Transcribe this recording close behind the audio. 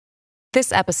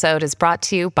This episode is brought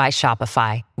to you by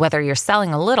Shopify. Whether you're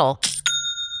selling a little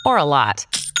or a lot,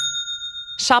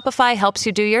 Shopify helps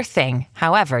you do your thing,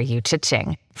 however you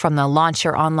cha-ching. From the launch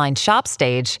your online shop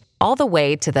stage, all the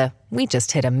way to the we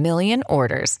just hit 1 million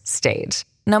orders stage.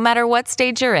 No matter what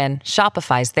stage you're in,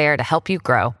 Shopify's there to help you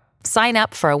grow. Sign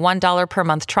up for a $1 per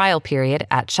month trial period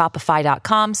at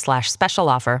shopify.com/special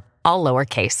offer, all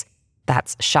lowercase.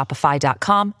 That's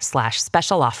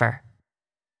shopify.com/special offer.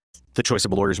 The choice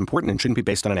of a lawyer is important and shouldn't be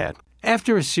based on an ad.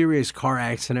 After a serious car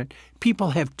accident, people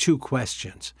have two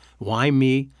questions. Why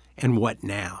me and what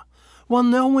now? Well,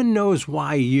 no one knows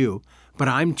why you, but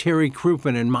I'm Terry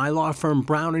Crouppen, and my law firm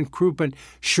Brown & Crouppen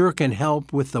sure can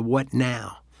help with the what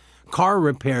now. Car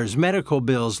repairs, medical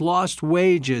bills, lost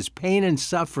wages, pain and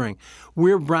suffering.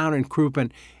 We're Brown &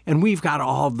 Crouppen, and we've got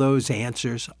all those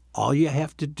answers. All you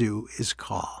have to do is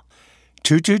call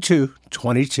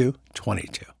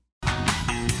 222-2222.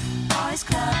 Boys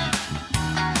Club.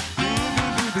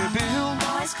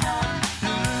 Boys Club.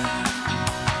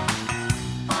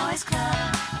 Boys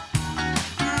Club.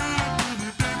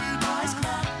 Boys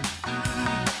Club.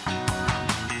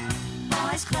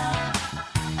 Boys Club.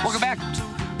 Welcome back.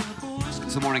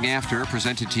 It's the morning after,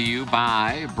 presented to you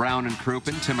by Brown &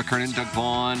 Crouppen, Tim McKernan, Doug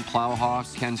Vaughn,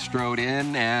 Plowhawk, Ken Strode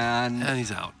in, and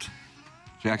he's out.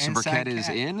 Jackson Burkett is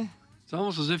in. It's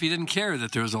almost as if he didn't care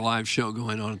that there was a live show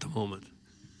going on at the moment.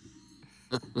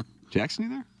 Jackson, you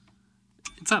there?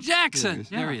 What's up? Jackson!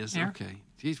 Yeah, there he is. here. Okay.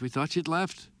 Geez, we thought you'd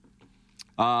left.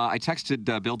 I texted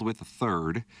Bill DeWitt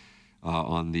III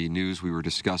on the news we were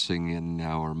discussing in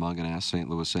our Munganess, St.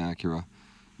 Louis Acura,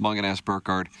 Munganess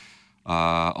Burkhardt,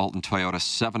 Alton Toyota,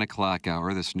 7 o'clock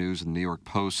hour. This news in the New York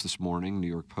Post this morning. New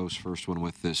York Post, first one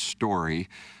with this story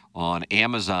on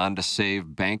Amazon to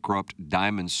save bankrupt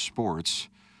Diamond Sports.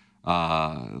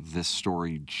 This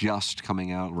story just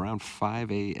coming out around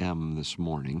 5 a.m. this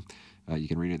morning. You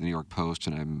can read it in the New York Post,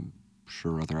 and I'm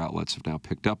sure other outlets have now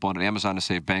picked up on it. Amazon to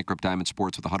save bankrupt Diamond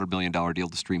Sports with a $100 million deal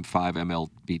to stream 5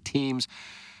 MLB teams.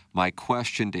 My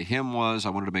question to him was, I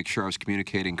wanted to make sure I was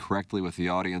communicating correctly with the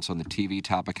audience on the TV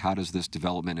topic. How does this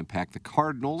development impact the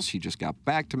Cardinals? He just got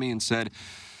back to me and said,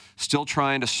 still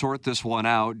trying to sort this one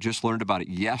out. Just learned about it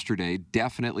yesterday.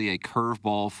 Definitely a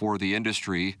curveball for the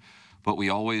industry, but we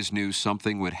always knew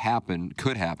something could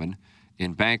happen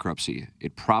in bankruptcy.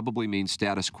 It probably means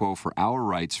status quo for our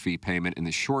rights fee payment in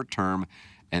the short term,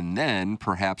 and then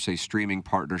perhaps a streaming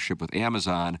partnership with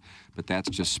Amazon, but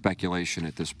that's just speculation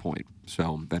at this point.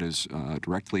 So that is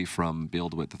directly from Bill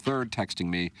DeWitt III texting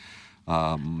me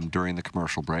during the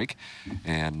commercial break,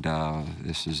 and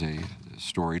this is a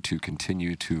story to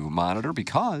continue to monitor,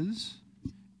 because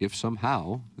if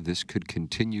somehow this could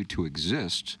continue to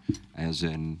exist, as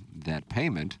in that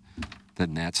payment,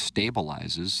 then that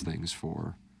stabilizes things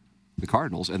for the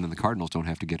Cardinals, and then the Cardinals don't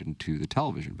have to get into the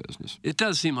television business. It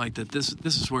does seem like that this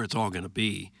is where it's all going to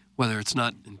be, whether it's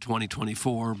not in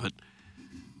 2024, but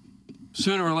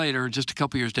sooner or later, just a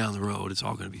couple years down the road, it's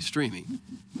all going to be streaming.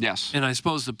 Yes. And I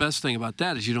suppose the best thing about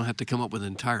that is you don't have to come up with an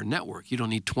entire network. You don't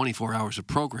need 24 hours of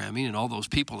programming and all those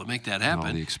people to make that happen. And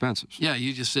all the expenses. Yeah,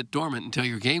 you just sit dormant until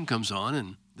your game comes on,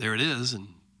 and there it is, and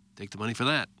take the money for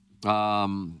that.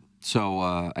 So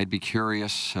I'd be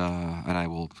curious, and I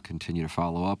will continue to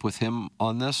follow up with him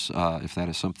on this, if that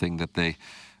is something that they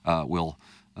will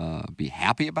be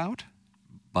happy about.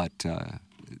 But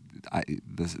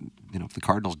if the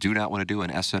Cardinals do not want to do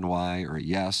an SNY or a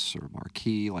Yes or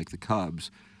Marquee like the Cubs,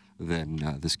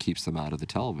 then this keeps them out of the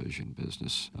television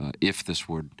business, if this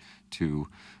were to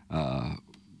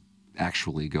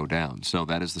actually go down. So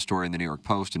that is the story in the New York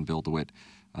Post, and Bill DeWitt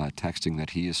texting that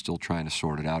he is still trying to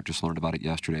sort it out. Just learned about it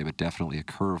yesterday, but definitely a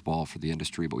curveball for the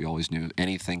industry. But we always knew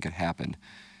anything could happen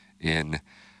in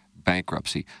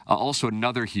bankruptcy. Also,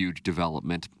 another huge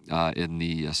development in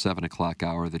the 7 o'clock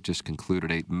hour that just concluded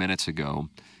 8 minutes ago,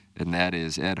 and that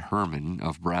is Ed Herman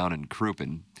of Brown &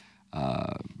 Crouppen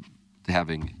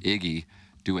having Iggy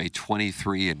do a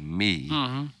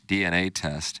 23andMe DNA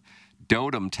test.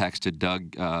 Dotem texted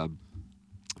Doug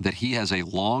that he has a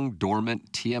long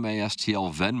dormant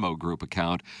TMASTL Venmo group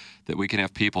account that we can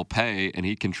have people pay, and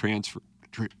he can transfer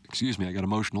it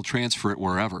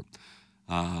wherever.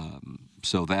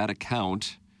 So that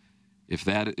account, if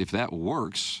that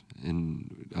works,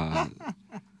 and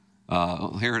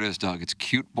here it is, Doug. It's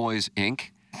Cute Boys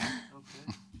Inc.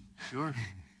 Okay, sure.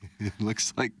 It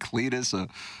looks like Cletus.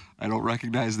 I don't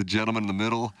recognize the gentleman in the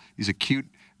middle. He's a cute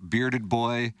bearded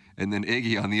boy, and then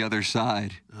Iggy on the other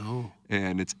side. Oh.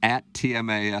 And it's at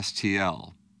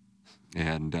TMASTL.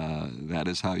 And that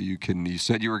is how you can. You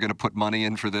said you were going to put money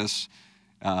in for this.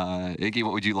 Iggy,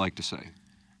 what would you like to say?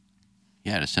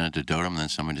 Yeah, to send it to Dotem, and then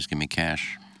someone just give me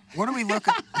cash. What are we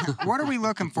looking? What are we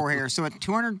looking for here? So at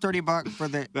 $230 for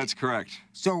the. That's correct.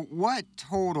 So what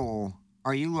total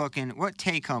are you looking? What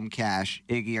take-home cash,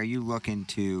 Iggy, are you looking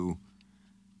to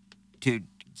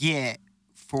get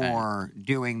for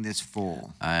doing this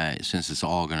full? Since it's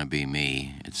all going to be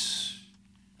me,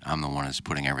 I'm the one that's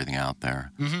putting everything out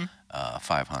there. Mm-hmm.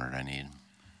 500 I need.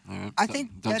 Right. I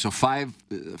think so.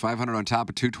 500 on top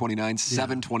of 229.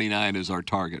 729 is our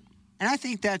target. And I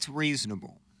think that's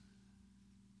reasonable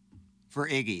for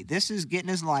Iggy. This is getting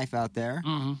his life out there,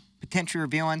 potentially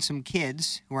revealing some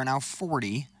kids who are now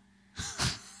 40.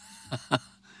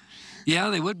 Yeah,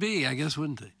 they would be, I guess,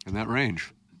 wouldn't they? In that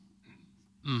range.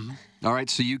 Mm-hmm. All right,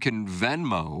 so you can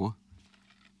Venmo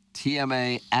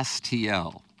TMA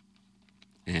STL.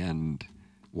 And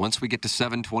once we get to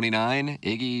 729,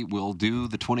 Iggy will do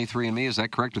the 23andMe. Is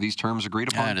that correct? Are these terms agreed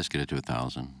upon? Yeah, just get it to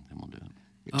 1,000, then we'll do it.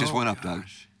 It just went up, Doug.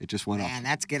 It just went up. Man,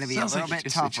 that's going to be Sounds a little like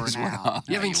bit tougher now.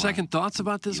 You having second thoughts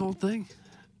about this whole thing?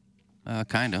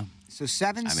 Kind of. So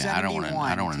 771.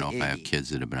 I don't want to know if I have Iggy. kids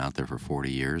that have been out there for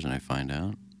 40 years and I find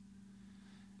out.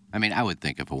 I mean, I would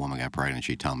think if a woman got pregnant,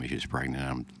 she'd tell me she's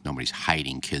pregnant. Nobody's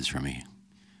hiding kids from me.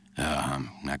 I'm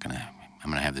going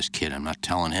to have this kid. I'm not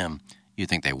telling him. You'd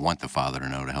think they want the father to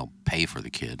know to help pay for the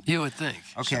kid. You would think.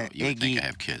 Okay, So you would Iggy, think I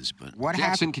have kids, but what Jackson,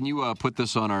 happened? can you put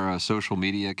this on our social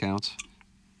media accounts?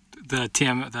 The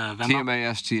Venmo?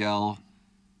 TMA STL.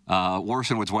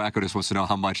 Warsenwood's Wacko just wants to know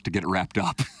how much to get it wrapped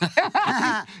up.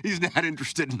 He's not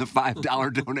interested in the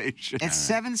 $5 donation. It's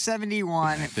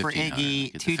 771 for 1,500. Iggy.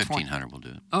 Get the 220. 1,500 will do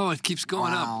it. Oh, it keeps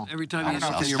going Wow. up every time I you don't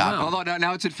know open if your stop it. mouth. Although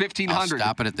now it's at I'll 1,500.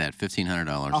 stop it at that. $1,500.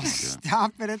 Oh, We'll do it.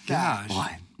 stop it at that. Gosh.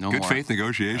 Why? No Good more. faith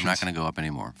negotiations. I'm not going to go up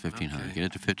anymore. 1,500. Okay. Get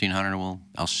it to 1,500.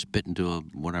 I'll spit into a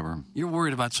whatever. You're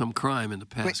worried about some crime in the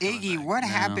But past. going Iggy, back. what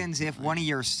happens if one of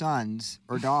your sons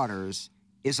or daughters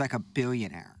is like a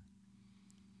billionaire?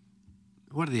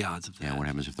 What are the odds of that? Yeah, what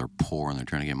happens if they're poor and they're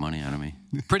trying to get money out of me?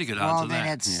 Pretty good odds Well, of then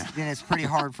that. it's pretty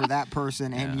hard for that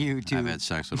person and Yeah. you to. I've had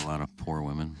sex with a lot of poor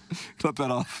women. Clip that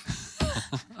off.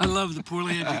 I love the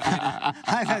poorly educated.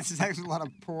 I've had sex with a lot of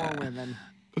poor women.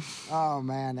 Oh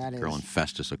man, that is. Girl in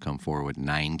Festus will come forward with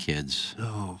 9 kids.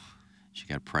 Oh, She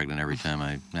got pregnant every time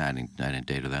I didn't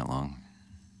date her that long.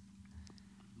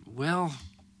 well,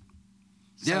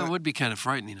 yeah, So- it would be kind of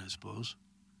frightening, I suppose.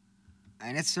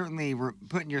 And it's certainly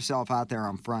putting yourself out there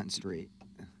on Front Street.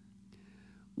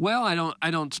 Well,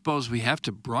 I don't suppose we have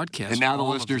to broadcast. And now the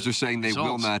all of listeners are saying they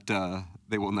will results.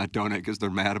 not donate because they're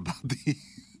mad about the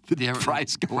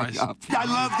price going price. up. I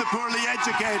love the poorly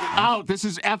educated. Oh, this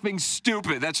is effing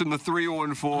stupid. That's in the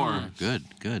 314.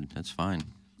 Good. That's fine.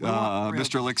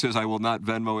 Mr. Lick says, I will not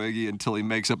Venmo Iggy until he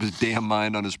makes up his damn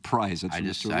mind on his price. That's I from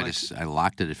just Mr. Lick. I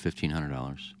locked it at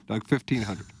 $1,500. Doug,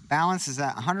 1,500. Balance is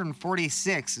at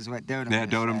 146, is what Dotem. Yeah,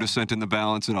 just Dotem said. just sent in the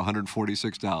balance at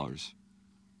 $146.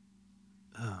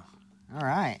 All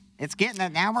right, it's getting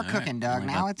it. Now we're cooking, Doug.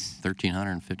 Now it's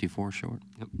 1,354 short.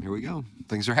 Yep, here we go.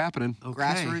 Things are happening. Okay.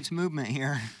 grassroots movement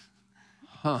here.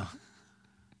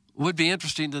 Would be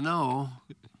interesting to know.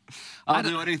 I'll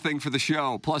do anything for the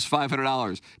show, plus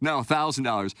 $500. No,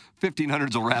 $1,000.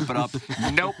 $1,500 will wrap it up.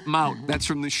 Nope, I'm out. That's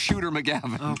from the Shooter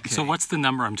McGavin. Okay. So what's the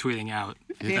number I'm tweeting out?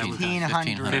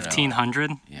 1,500.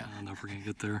 1,500? Yeah. I don't know if we're going to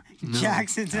get there.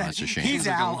 Jackson's No, that's a shame. he's Seems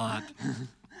like a out. lot.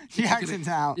 Jackson's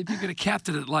out. If you could have capped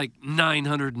it at like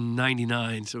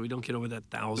 999, so we don't get over that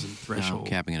 1,000 No, threshold.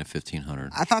 capping it at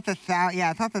 1,500. I thought the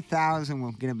 1,000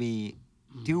 was gonna be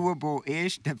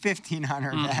doable-ish. The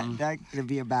 1,500 that's gonna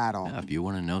be a battle. Yeah, if you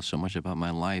want to know so much about my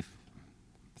life,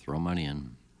 throw money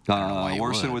in. I don't know why you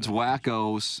Warsenwood's would.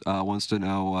 Wackos wants to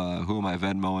know who am I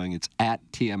Venmoing. It's at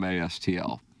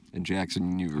TMASTL. And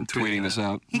Jackson, you were tweeting this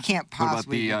out. He can't What about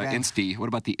possibly. the be Venmo. Insti? What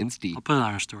about the Insti? I'll put it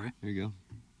on our story. There you go.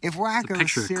 If a Wacko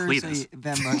picture of seriously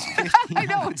Venmos I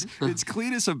know 1,500, it's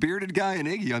Cletus, a bearded guy, and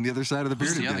Iggy on the other side of the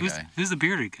Who's bearded the other guy. guy? Who's the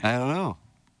bearded guy? I don't know.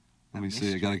 Let me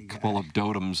see. I got to pull up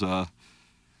Dotem's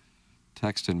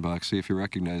text inbox. See if you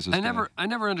recognize this. I guy.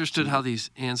 never understood how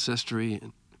these ancestry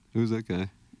Who's that guy?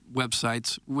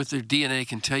 websites with their DNA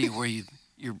can tell you where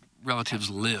your relatives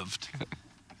lived.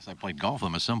 Because I played golf with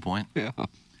him at some point. Yeah.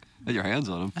 Had your hands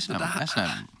on him. That's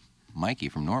not Mikey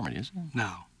from Normandy, is it?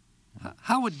 No.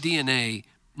 How would DNA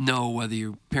know whether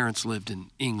your parents lived in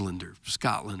England or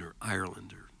Scotland or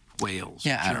Ireland or Wales?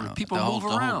 Yeah, I don't Germany? know. People the move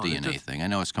whole around. DNA thing. I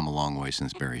know it's come a long way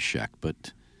since Barry Scheck,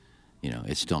 but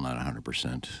it's still not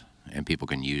 100%. And people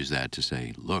can use that to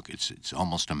say, look, it's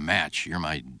almost a match. You're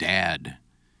my dad.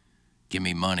 Give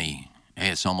me money. Hey,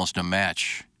 it's almost a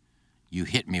match. You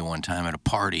hit me one time at a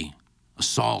party.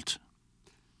 Assault.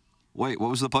 Wait, what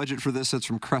was the budget for this? That's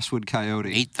from Crestwood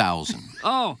Coyote. 8,000.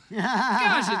 Oh,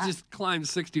 gosh, it just climbed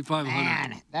 6,500.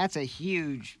 Man, that's a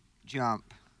huge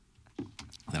jump.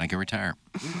 Then I can retire.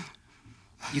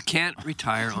 You can't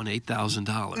retire on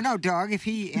 $8,000. No, Doug, if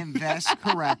he invests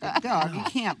correctly. Doug, you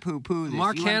can't poo-poo this.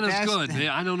 Mark You Hanna's invest- good.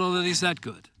 I don't know that he's that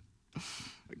good.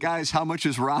 Guys, how much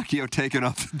is Rockio taking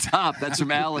off the top? That's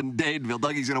from Alan Dadeville.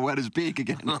 Dougie's going to wet his beak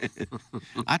again.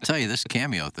 I tell you, this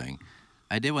Cameo thing,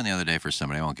 I did one the other day for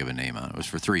somebody. I won't give a name on it. It was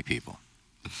for 3 people.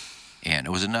 And it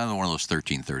was another one of those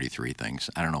 1333 things.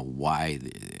 I don't know why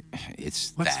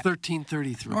it's What's that.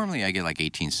 1333? Normally I get like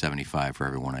 1875 for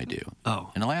every one I do.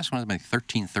 Oh. And the last one was like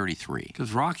 1333.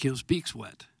 Because Rockio's beak's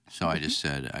wet. So I just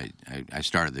said, I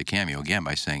started the Cameo again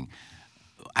by saying,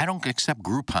 I don't accept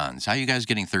Groupons. How are you guys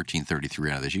getting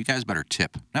 1333 out of this? You guys better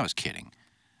tip. And I was kidding.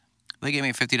 They gave me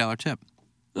a $50 tip.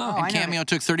 Oh, and I Cameo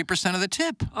took 30% of the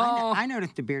tip. I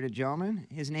noticed the bearded gentleman.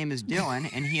 His name is Dylan,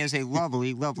 and he is a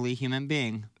lovely, lovely human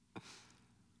being.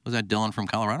 Was that Dylan from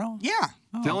Colorado? Yeah.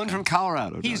 Dylan from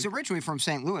Colorado. He's Doug. originally from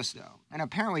St. Louis, though. And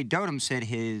apparently Dotem said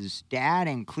his dad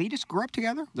and Cletus grew up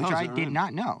together, which is I that did right?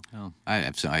 not know. Oh, I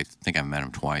think I've met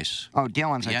him twice. Oh,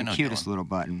 Dylan's like Yeah, I the know cutest Dylan. little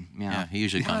button. Yeah, he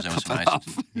usually comes in with some nice.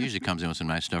 He ususually comes in with some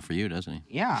nice stuff for you, doesn't he?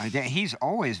 Yeah, he's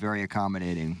always very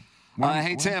accommodating.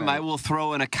 Hey, Tim, I will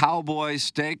throw in a cowboy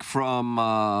steak from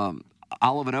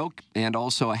Olive and Oak and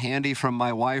also a handy from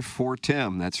my wife for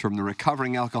Tim. That's from the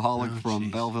recovering alcoholic from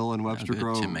Belleville and Webster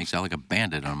Grove. Tim makes out like a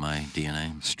bandit on my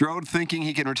DNA. Strode thinking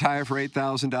he can retire for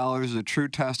 $8,000 is a true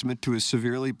testament to his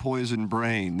severely poisoned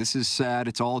brain. This is sad.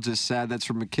 It's all just sad. That's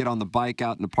from a kid on the bike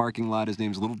out in the parking lot. His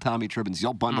name's Little Tommy Tribbins. He's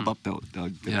all bundled up, though,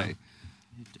 Doug, today.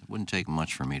 It wouldn't take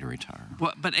much for me to retire.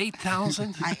 What? But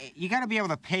 8,000? You got to be able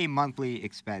to pay monthly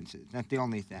expenses. That's the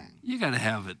only thing. You got to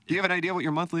have it. Do you have an idea what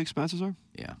your monthly expenses are?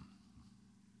 Yeah,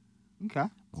 Okay.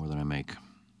 more than I make.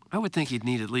 I would think you'd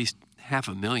need at least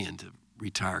 $500,000 to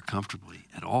retire comfortably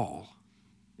at all.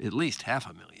 At least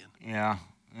 $500,000. Yeah,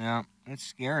 it's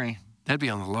scary. That'd be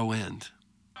on the low end.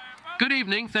 Good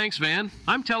evening. Thanks, Van.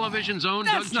 I'm television's own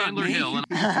Doug Chandler Hill.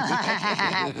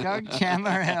 And Doug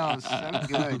Chandler Hill, so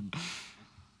good.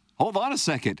 Hold on a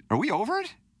second. Are we over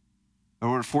it?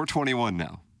 Or we're at 421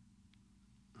 now?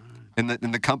 And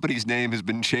the company's name has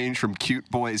been changed from Cute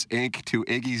Boys, Inc. to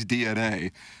Iggy's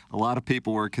DNA. A lot of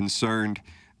people were concerned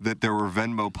that there were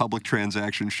Venmo public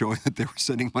transactions showing that they were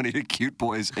sending money to Cute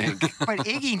Boys, Inc. But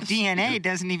Iggy DNA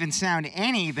doesn't even sound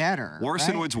any better.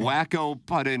 Warsonwood's Wacko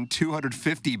put in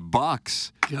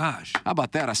 $250. Gosh. How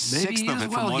about that? A sixth of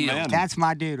it from one man. That's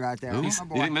my dude right there. Who? My You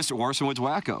boy. think Mr. Warsonwood's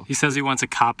Wacko? He says he wants a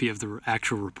copy of the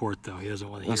actual report, though. He doesn't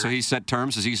want to hear So he set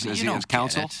terms as he You has don't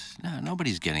counsel? get it. No,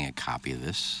 nobody's getting a copy of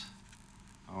this.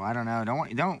 Oh, I don't know.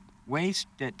 Don't waste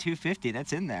that $250.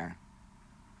 That's in there.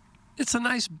 It's a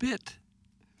nice bit.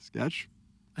 Sketch?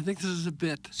 I think this is a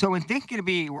bit. So, are we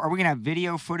gonna have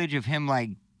video footage of him like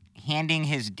handing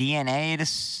his DNA to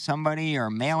somebody or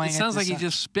mailing It it? sounds to like he some-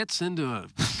 just spits into a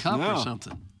cup or Yeah.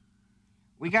 something.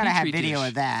 We gotta have Petri video dish.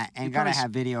 of that, You and gotta probably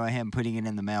have video of him putting it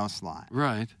in the mail slot.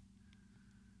 Right.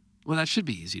 Well, that should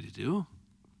be easy to do.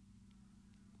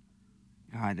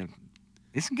 God,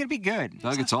 this is gonna be good.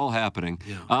 Doug, it's all happening.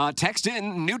 Yeah.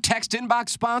 New text inbox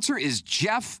sponsor is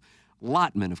Jeff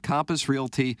Lotman of Compass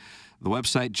Realty. The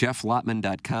website,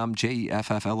 jefflotman.com,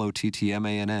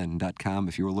 JEFFLOTTMANN.com.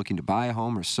 If you are looking to buy a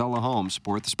home or sell a home,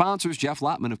 support the sponsors. Jeff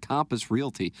Lotman of Compass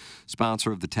Realty,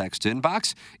 sponsor of the text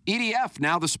inbox. EDF,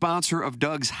 now the sponsor of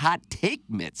Doug's Hot Take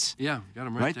Mitts. Yeah, got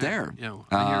him Right right there. Yeah,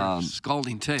 I hear a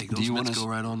scalding take. Those you mitts wanna go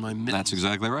right on my mittens. That's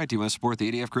exactly right. Do you want to support the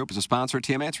EDF Group as a sponsor of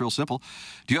TMA? It's real simple.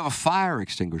 Do you have a fire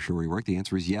extinguisher where you work? The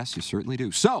answer is yes, you certainly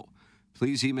do. So,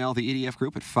 please email the EDF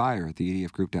Group at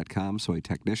fire@theedfgroup.com so a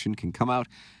technician can come out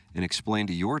and explain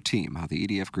to your team how the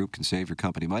EDF Group can save your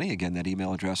company money. Again, that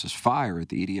email address is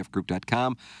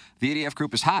fire@theedfgroup.com. The EDF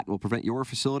Group is hot and will prevent your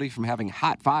facility from having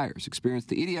hot fires. Experience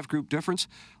the EDF Group difference.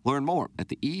 Learn more at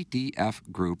the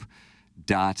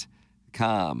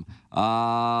edfgroup.com.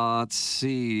 Let's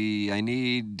see. I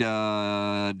need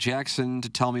Jackson to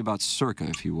tell me about Circa,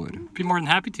 if you would. Be more than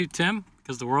happy to, Tim,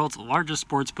 because the world's largest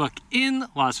sports book in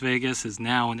Las Vegas is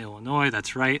now in Illinois.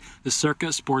 That's right. The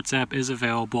Circa Sports app is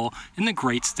available in the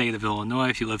great state of Illinois.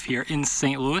 If you live here in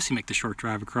St. Louis, you make the short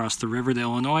drive across the river to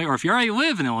Illinois. Or if you already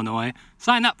live in Illinois,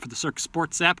 sign up for the Circa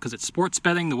Sports app because it's sports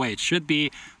betting the way it should be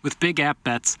with big app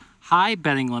bets, high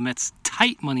betting limits,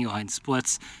 tight money line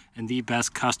splits, and the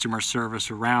best customer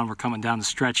service around. We're coming down the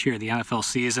stretch here, the NFL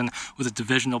season, with the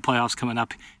divisional playoffs coming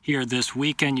up here this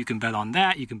weekend. You can bet on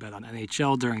that. You can bet on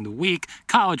NHL during the week,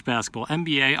 college basketball,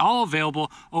 NBA, all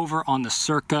available over on the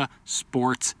Circa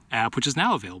Sports app, which is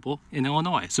now available in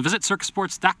Illinois. So visit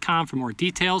circasports.com for more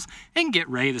details and get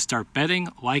ready to start betting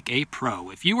like a pro.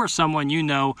 If you or someone you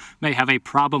know may have a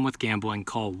problem with gambling,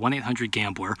 call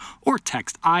 1-800-GAMBLER or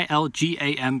text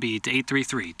ILGAMB to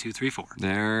 833-234.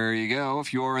 There you go.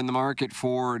 If you're in the market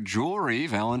for jewelry,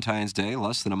 Valentine's Day,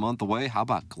 less than a month away, how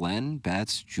about Glenn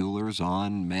Betts Jewelers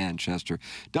on Manchester?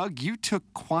 Doug, you took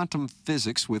quantum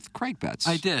physics with Craig Betts.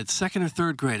 I did. Second or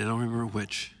third grade. I don't remember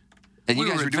which. And you We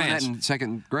guys were were doing that advanced. in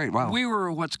second grade. Wow. We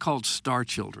were what's called star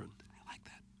children. I like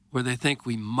that. Where they think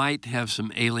we might have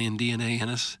some alien DNA in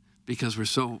us because we're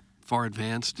so far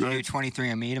advanced. Did you do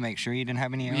 23andMe to make sure you didn't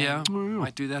have any alien? Yeah,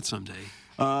 might do that someday.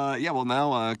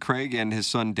 Now Craig and his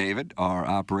son David are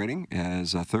operating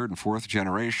as a third and fourth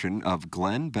generation of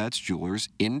Glenn Betts Jewelers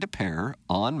in De Pere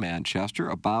on Manchester,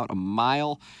 about a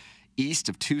mile east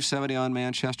of 270 on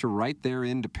Manchester, right there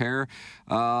in De Pere,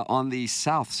 on the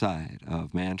south side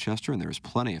of Manchester, and there's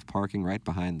plenty of parking right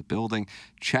behind the building.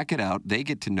 Check it out. They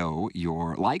get to know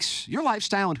your likes, your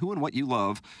lifestyle, and who and what you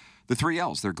love. The 3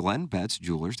 L's. They're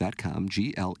GlennBettsJewelers.com,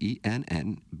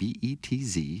 GLENNBETZ,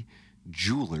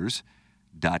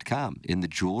 Jewelers.com. In the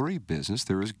jewelry business,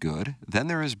 there is good, then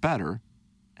there is better,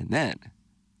 and then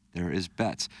there is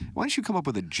Betts. Why don't you come up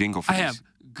with a jingle for I this? have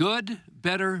good,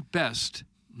 better, best.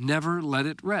 Never let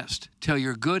it rest. Till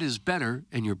your good is better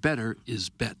and your better is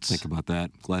Betts. Think about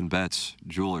that. Glenn Betts,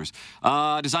 Jewelers.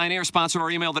 Design Air sponsor our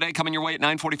email today, coming your way at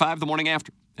 9:45 the morning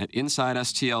after at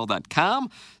InsideSTL.com.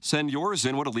 Send yours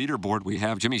in. What a leaderboard we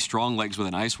have. Jimmy Stronglegs with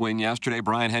a nice win yesterday.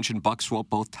 Brian Hench and Buck Swope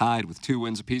both tied with 2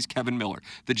 wins apiece. Kevin Miller,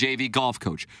 the JV golf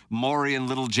coach. Maury and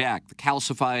Little Jack, the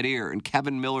calcified ear. And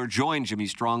Kevin Miller joined Jimmy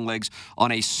Stronglegs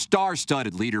on a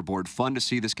star-studded leaderboard. Fun to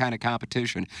see this kind of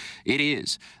competition. It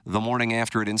is the morning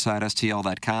after at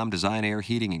InsideSTL.com. Design Air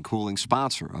Heating and Cooling,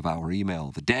 sponsor of our email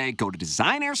of the day. Go to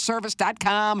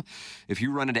DesignAirService.com. If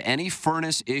you run into any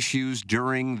furnace issues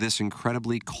during this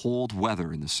incredibly cold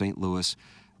weather in the St. Louis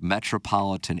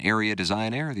metropolitan area,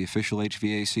 Design Air, the official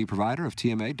HVAC provider of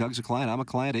TMA. Doug's a client. I'm a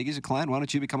client. Iggy's a client. Why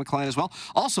don't you become a client as well?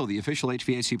 Also, the official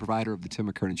HVAC provider of the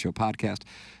Tim McKernan Show podcast.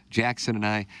 Jackson and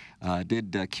I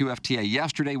did QFTA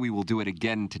yesterday. We will do it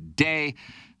again today.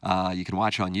 You can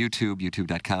watch on YouTube,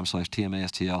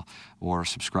 youtube.com/TMASTL, or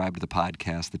subscribe to the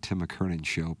podcast, the Tim McKernan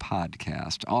Show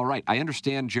podcast. All right. I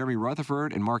understand Jeremy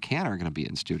Rutherford and Mark Hanna are going to be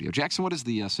in studio. Jackson, what is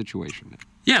the situation?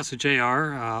 Yeah, so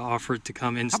JR offered to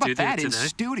come in How about studio that, today. in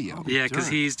studio? Yeah, because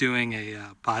Darn. he's doing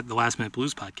the Last Minute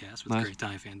Blues podcast with Nice. Great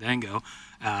Time Fandango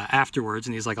afterwards,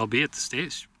 and he's like, I'll be at the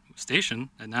station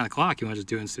at 9 o'clock. You want to just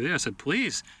do it in studio? I said,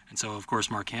 please. And so, of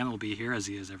course, Mark Hanna will be here, as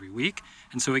he is every week.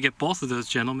 And so we get both of those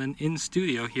gentlemen in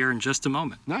studio here in just a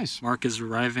moment. Nice. Mark is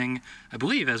arriving, I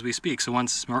believe, as we speak. So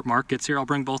once Mark gets here, I'll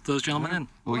bring both those gentlemen in.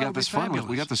 Well, we got this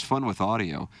fun with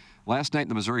audio. Last night in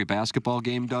the Missouri basketball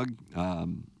game, Doug,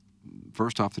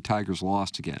 first off, the Tigers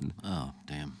lost again. Oh,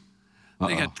 damn.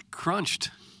 They got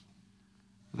crunched.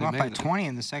 We're up by 20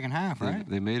 in the second half, right?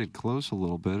 They made it close a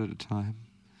little bit at a time.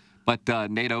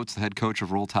 But Nate Oates, the head coach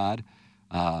of Roll Tide,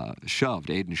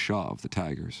 Aiden shoved the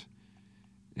Tigers.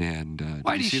 And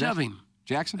Why did you he see shove that? him?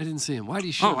 Jackson? I didn't see him. Why did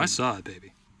he shove him? I saw it,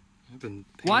 baby. I've been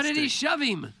Why did he painstaking. shove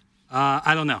him?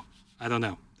 I don't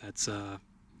know. That's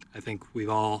I think we've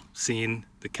all seen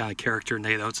the kind of character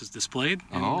Nate Oates has displayed.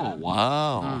 In,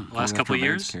 wow. the last couple of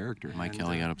years. Character. Mike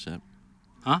Kelly got upset.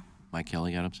 Huh? Mike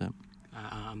Kelly got upset.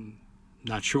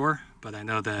 Not sure, but I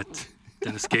know that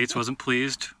Dennis Gates wasn't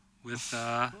pleased with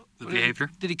the behavior.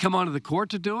 Did he come onto the court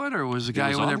to do it, or was the guy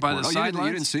was over on there the by court. the Oh, you didn't- sidelines?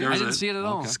 you didn't see it? I didn't see it at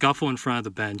all. Scuffle in front of the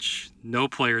bench. No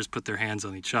players put their hands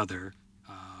on each other,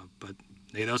 but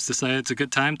Nate Oates decided it's a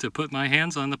good time to put my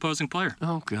hands on the opposing player.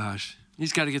 Oh, gosh.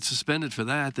 He's got to get suspended for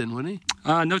that, then, wouldn't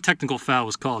he? No technical foul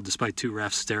was called, despite 2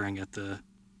 refs staring at the.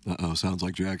 Uh-oh, sounds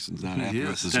like Jackson's not happy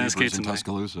with the Dennis Zebras Gates in and I.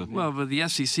 Tuscaloosa. Well, but the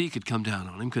SEC could come down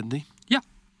on him, couldn't he? Yeah.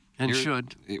 And Here-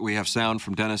 should. We have sound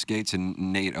from Dennis Gates and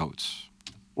Nate Oates.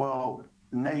 Well,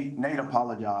 Nate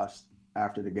apologized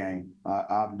after the game.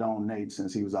 I've known Nate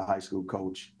since he was a high school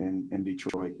coach in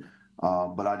Detroit.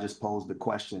 But I just posed the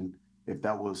question, if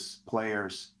that was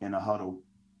players in a huddle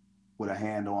with a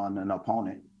hand on an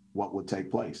opponent, what would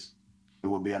take place? It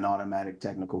would be an automatic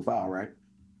technical foul, right?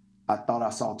 I thought I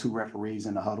saw 2 referees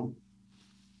in the huddle.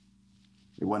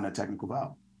 It wasn't a technical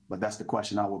foul. But that's the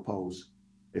question I would pose.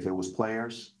 If it was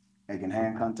players making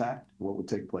hand contact, what would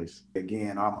take place?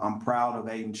 Again, I'm proud of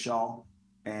Aiden Shaw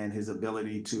and his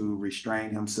ability to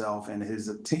restrain himself and his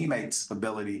teammates'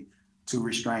 ability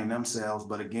restrain themselves.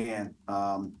 But again,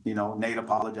 Nate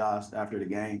apologized after the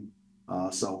game.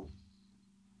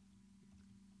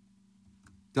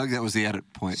 Doug, that was the edit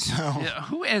point. Yeah,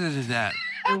 who edited that?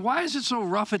 And why is it so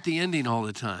rough at the ending all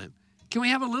the time? Can we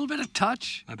have a little bit of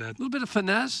touch? My bad. A little bit of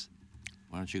finesse?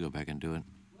 Why don't you go back and do it?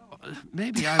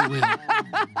 Maybe I will.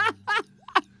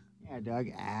 Yeah, Doug,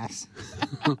 ass.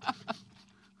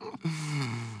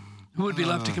 Who would be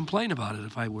left to complain about it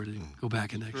if I were to go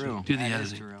back and actually do the That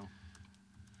is editing? true.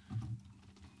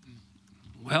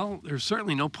 Well, there's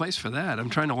certainly no place for that. I'm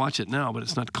trying to watch it now, but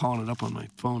it's not calling it up on my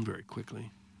phone very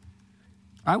quickly.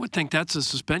 I would think that's a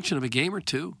suspension of a game or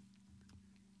two.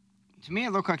 To me,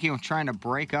 it looked like he was trying to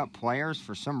break up players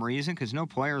for some reason because no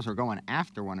players are going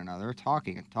after one another,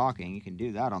 talking and talking. You can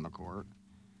do that on the court.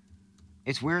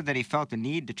 It's weird that he felt the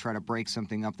need to try to break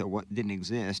something up that didn't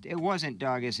exist. It wasn't,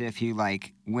 Doug, as if he,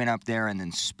 went up there and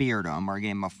then speared him or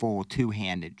gave him a full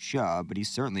two-handed shove, but he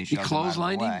certainly shoved him out of the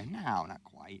clotheslined way. him? No, not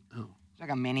quite. Oh. It's like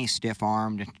a mini stiff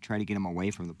arm to try to get him away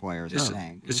from the players. It's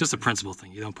just a principle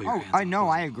thing. You don't put your hands I on know.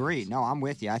 opposing I agree. No, I'm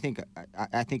with you. I think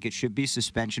it should be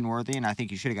suspension worthy, and I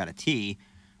think you should have got a T.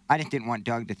 I just didn't want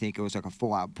Doug to think it was like a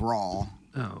full out brawl.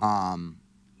 Oh.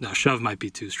 No, shove might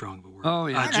be too strong of a word. Oh,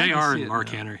 yeah. JR and Mark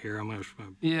Hanna here. I'm gonna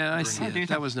Yeah, I bring see it. it.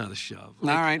 That was not a shove. All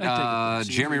right,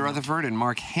 Jeremy Rutherford and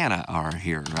Mark Hanna are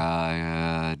here.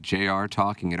 JR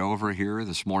talking it over here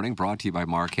this morning, brought to you by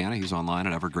Mark Hanna. He's online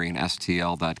at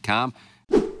evergreenstl.com.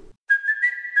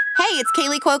 Hey, it's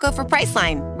Kaylee Cuoco for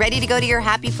Priceline. Ready to go to your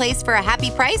happy place for a happy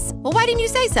price? Well, why didn't you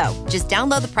say so? Just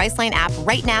download the Priceline app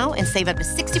right now and save up to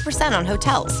 60% on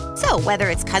hotels. So whether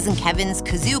it's Cousin Kevin's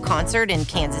Kazoo Concert in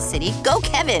Kansas City, go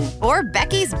Kevin, or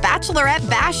Becky's Bachelorette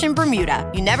Bash in Bermuda,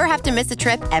 you never have to miss a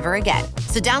trip ever again.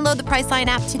 So download the Priceline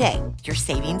app today. Your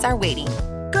savings are waiting.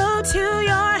 Go to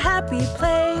your happy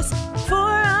place for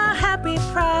a happy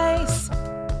price.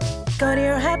 Go to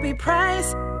your happy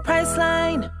price,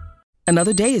 Priceline.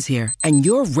 Another day is here, and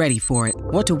you're ready for it.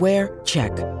 What to wear?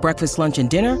 Check. Breakfast, lunch, and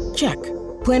dinner? Check.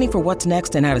 Planning for what's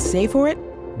next and how to save for it?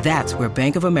 That's where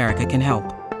Bank of America can help.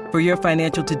 For your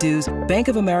financial to-dos, Bank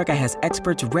of America has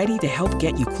experts ready to help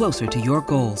get you closer to your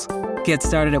goals. Get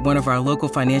started at one of our local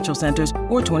financial centers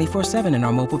or 24/7 in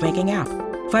our mobile banking app.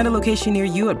 Find a location near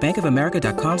you at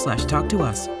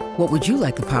bankofamerica.com/talktous. What would you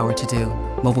like the power to do?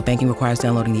 Mobile banking requires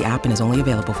downloading the app and is only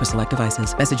available for select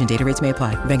devices. Message and data rates may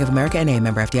apply. Bank of America N.A.,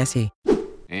 member FDIC.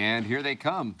 And here they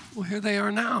come. Well, here they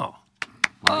are now.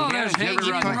 There's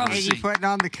Jeremy Rutherford. Iggy putting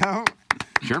on the coat.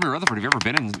 Jeremy Rutherford, have you ever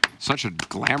been in such a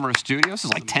glamorous studio? This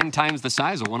is like 10 times the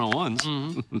size of 101's.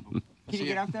 Can you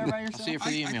get up there by yourself? I'll see you for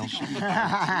the emails.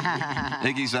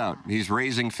 Iggy's out. He's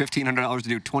raising $1,500 to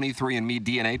do 23andMe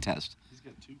DNA test. He's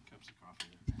got 2 cups of coffee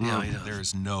there. No, there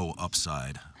is no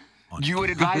upside. You would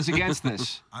advise against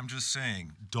this? I'm just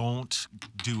saying, don't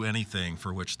do anything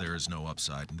for which there is no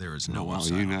upside. There is no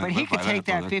upside. You know, But he could take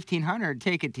that 1,500,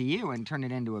 take it to you, and turn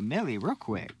it into a milli real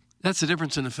quick. That's the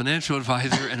difference in a financial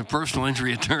advisor and a personal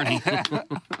injury attorney.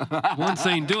 One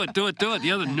saying, do it.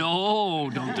 The other, no,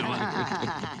 don't do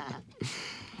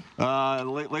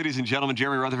it. Ladies and gentlemen,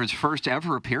 Jeremy Rutherford's first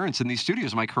ever appearance in these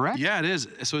studios. Am I correct? Yeah, it is.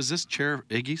 So is this chair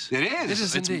Iggy's? It is. It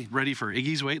is It's indeed. ready for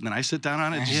Iggy's weight, and then I sit down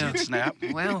on it and just snap.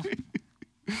 Well,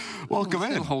 Welcome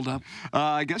in. it'll hold up.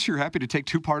 I guess you're happy to take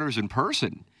two-parters in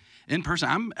person. In person,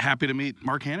 I'm happy to meet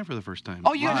Mark Hanna for the first time.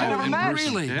 Oh, you guys Live never in met?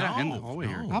 person. Really? Yeah, in the hallway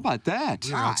here. How about that?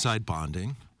 We're outside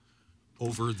bonding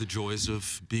over the joys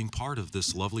of being part of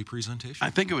this lovely presentation. I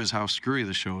think it was how screwy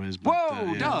the show is. But,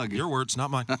 Whoa, yeah. Doug. Your words,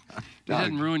 not mine. It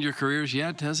hadn't ruined your careers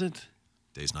yet, has it?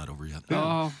 Day's not over yet.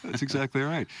 Oh, That's exactly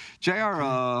right. JR,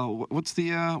 what's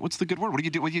the good word? What are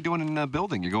you doing in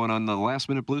building? You're going on the Last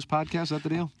Minute Blues podcast? Is that the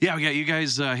deal? Yeah, we got you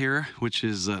guys here, which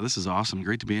is this is awesome.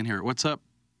 Great to be in here. What's up?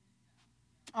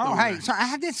 Oh, hey, so I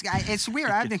have this guy. It's weird.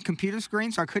 I have the computer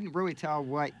screen, so I couldn't really tell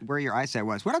where your eyesight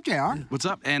was. What up, JR? What's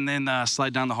up? And then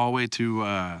slide down the hallway to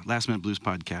Last Minute Blues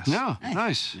podcast. No,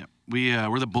 nice. Yep.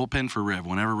 We're the bullpen for Riv.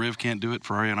 Whenever Riv can't do it,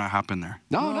 Ferrari and I hop in there.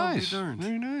 Oh, nice.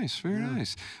 Very nice. Very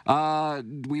nice.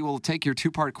 We will take your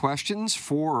two-part questions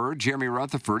for Jeremy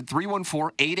Rutherford.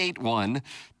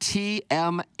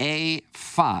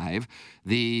 314-881-TMA5.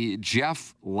 The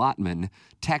Jeff Lotman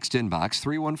text inbox,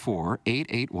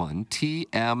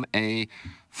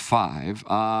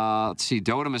 314-881-TMA5. Let's see.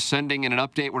 Dotem is sending in an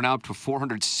update. We're now up to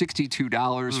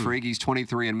 $462 for Iggy's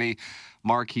 23andMe.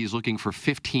 Mark, he's looking for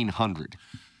 $1,500.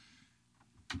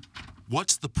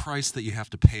 What's the price that you have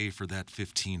to pay for that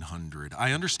 $1,500?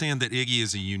 I understand that Iggy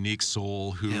is a unique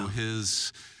soul who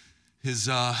his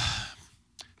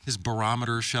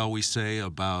barometer, shall we say,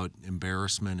 about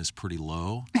embarrassment is pretty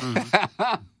low.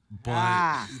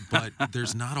 But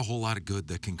there's not a whole lot of good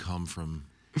that can come from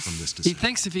from this He decision.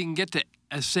 thinks if he can get to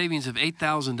a savings of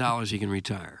 $8,000, he can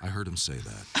retire. I heard him say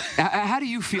that. How do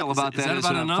you feel about is that that as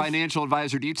about a enough? financial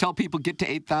advisor? Do you tell people get to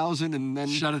 8,000 and then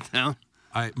shut it down?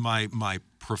 My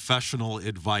professional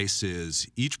advice is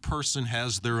each person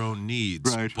has their own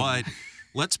needs, but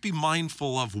let's be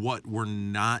mindful of what we're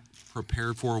not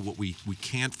prepared for, what we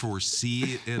can't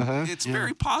foresee, and it's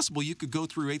very possible you could go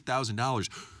through $8,000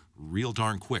 real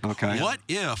darn quick. Okay. What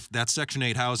if that Section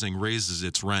 8 housing raises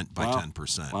its rent by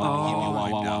 10%?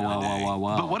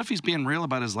 But what if he's being real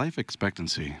about his life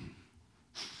expectancy?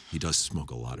 He does smoke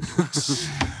a lot of drugs.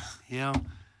 Yeah.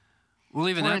 Well,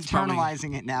 even We're that's probably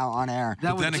internalizing it now on air.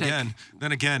 But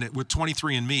then again, with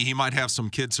 23andMe, he might have some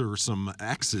kids or some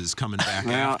exes coming back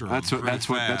after him. That's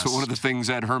what one of the things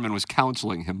Ed Herman was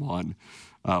counseling him on.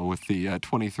 With the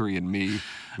 23andMe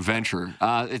venture,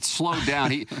 it slowed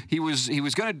down. He was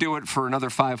going to do it for another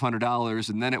 $500,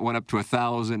 and then it went up to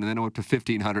 $1,000, and then it went to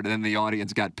 $1,500, and then the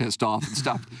audience got pissed off and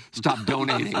stopped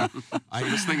donating.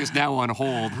 This thing is now on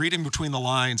hold. Reading between the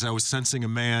lines, I was sensing a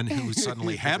man who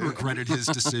suddenly had regretted his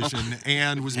decision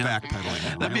and was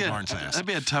backpedaling. That'd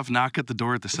be a tough knock at the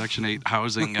door at the Section 8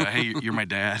 housing. Hey, you're my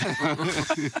dad.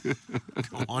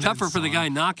 tougher for the guy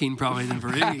knocking probably than for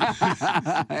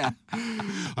Iggy.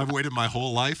 I've waited my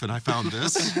whole life, and I found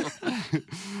this. JR,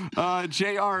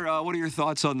 what are your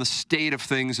thoughts on the state of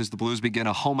things as the Blues begin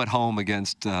a home-at-home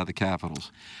against the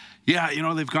Capitals? Yeah,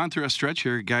 they've gone through a stretch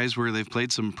here, guys, where they've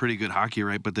played some pretty good hockey,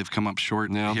 right? But they've come up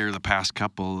short here the past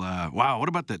couple. Wow, what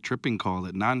about that tripping call,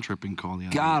 that non-tripping call? The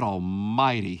other God night?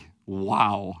 almighty.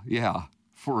 Wow. Yeah.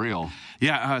 For real.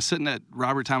 Yeah, sitting at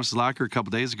Robert Thomas's locker a couple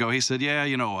days ago, he said, "Yeah,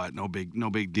 you know what? No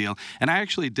big deal." And I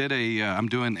actually did I'm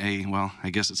doing well,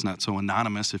 I guess it's not so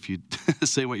anonymous if you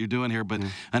say what you're doing here, but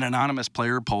an anonymous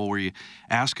player poll where you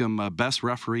ask them best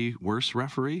referee, worst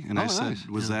referee, and I said,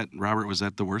 Robert, was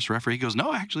that the worst referee? He goes,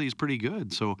 "No, actually, he's pretty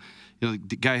good." So, the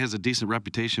guy has a decent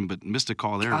reputation, but missed a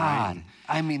call there. God, right?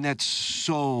 I mean, that's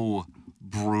so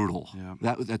brutal.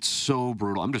 Yeah. That's so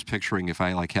brutal. I'm just picturing if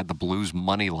I had the Blues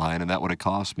money line and that would have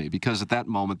cost me, because at that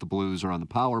moment the Blues are on the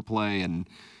power play, and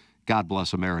God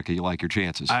bless America, you like your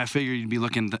chances. I figured you'd be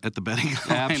looking at the betting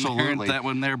line. Absolutely. That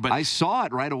one there, but I saw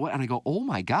it right away and I go, "Oh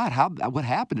my God, what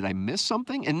happened? Did I miss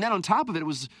something?" And then on top of it, it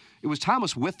was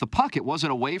Thomas with the puck. It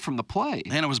wasn't away from the play.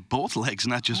 And it was both legs,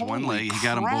 not just one leg. He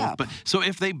got them both. But so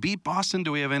if they beat Boston,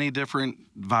 do we have any different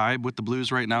vibe with the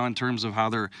Blues right now in terms of how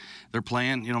they're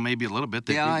playing? Maybe a little bit.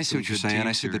 I see what you're saying.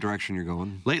 I see the direction you're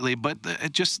going lately. But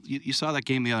it just you saw that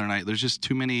game the other night. There's just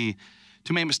too many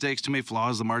mistakes, too many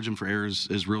flaws. The margin for error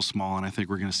is real small, and I think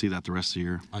we're going to see that the rest of the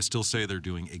year. I still say they're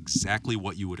doing exactly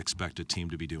what you would expect a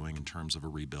team to be doing in terms of a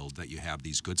rebuild, that you have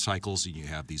these good cycles and you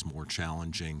have these more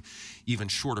challenging, even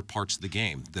shorter parts of the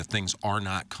game, that things are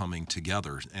not coming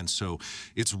together. And so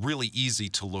it's really easy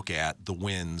to look at the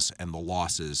wins and the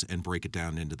losses and break it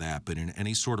down into that. But in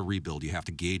any sort of rebuild, you have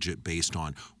to gauge it based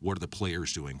on what are the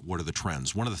players doing, what are the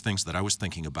trends. One of the things that I was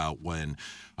thinking about when,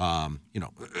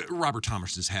 Robert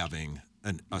Thomas is having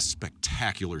a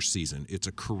spectacular season. It's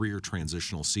a career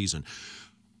transitional season.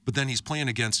 But then he's playing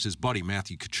against his buddy,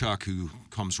 Matthew Tkachuk, who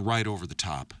comes right over the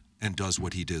top and does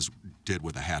what he did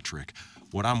with a hat trick.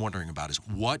 What I'm wondering about is,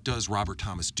 what does Robert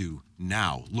Thomas do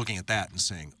now, looking at that and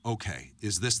saying, okay,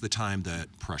 is this the time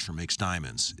that pressure makes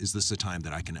diamonds? Is this the time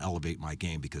that I can elevate my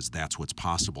game, because that's what's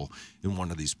possible in one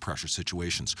of these pressure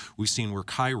situations? We've seen where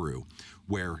Kyrou,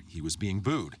 where he was being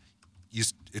booed,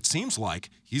 it seems like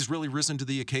he's really risen to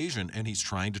the occasion and he's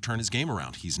trying to turn his game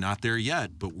around. He's not there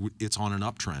yet, but it's on an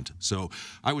uptrend. So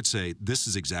I would say this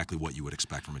is exactly what you would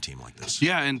expect from a team like this.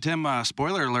 Yeah, and Tim,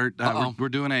 spoiler alert, we're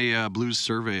doing a Blues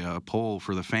survey, a poll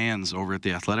for the fans over at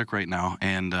The Athletic right now.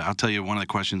 And I'll tell you one of the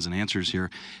questions and answers here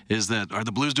is that, are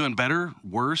the Blues doing better,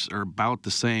 worse, or about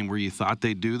the same where you thought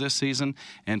they'd do this season?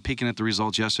 And peeking at the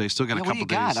results yesterday, still got a couple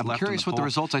days left. I'm curious what the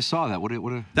results I saw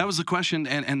that. That was the question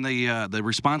and the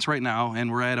response right now.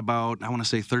 And we're at about, I want to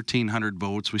say 1,300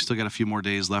 votes. We still got a few more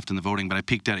days left in the voting, but I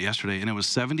peeked at it yesterday, and it was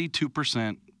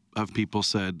 72% of people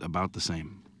said about the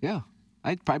same. Yeah.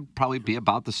 I'd probably be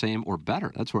about the same or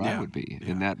better. That's where I would be,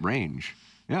 in that range.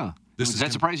 Yeah. Does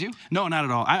that surprise you? No, not at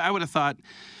all. I would have thought,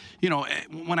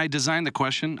 when I designed the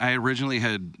question, I originally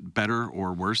had better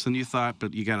or worse than you thought,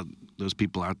 but you got those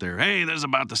people out there, hey, this is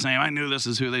about the same. I knew this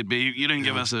is who they'd be. You didn't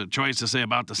give us a choice to say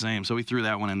about the same, so we threw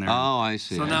that one in there. Oh, I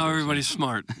see. So now everybody's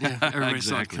smart. Yeah, everybody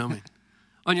saw it Exactly. coming.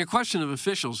 On your question of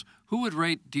officials, who would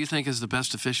rate, do you think, is the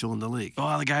best official in the league?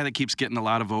 Well, the guy that keeps getting a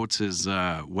lot of votes is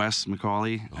Wes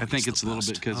McCauley. I think it's a little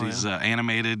bit because he's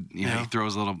animated. He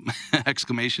throws a little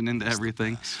exclamation into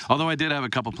everything. Although I did have a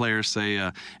couple players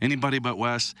say anybody but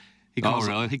Wes. He calls,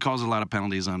 really? He calls a lot of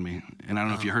penalties on me. And I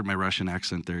don't know if you heard my Russian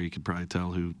accent there. You could probably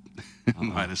tell who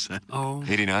might have said. Oh.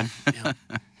 89? Yeah.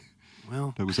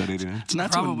 Well, Doug was at 89. It's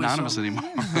not so anonymous anymore.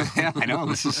 Yeah, I know.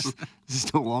 This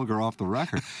is no longer off the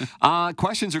record.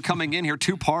 Questions are coming in here.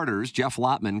 Two-parters. Jeff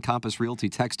Lotman, Compass Realty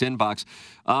text inbox.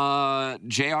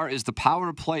 JR, is the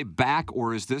power play back,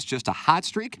 or is this just a hot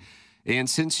streak? And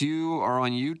since you are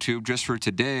on YouTube just for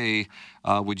today,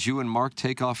 would you and Mark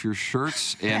take off your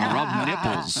shirts and rub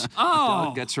nipples? Oh.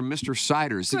 Doug, that's from Mr.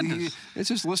 Siders. It's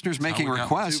just listeners making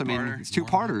requests. I mean, it's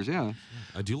two-parters, yeah.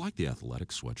 I do like the athletic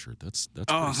sweatshirt. That's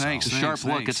Oh, thanks. It's a sharp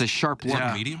look. It's a sharp look.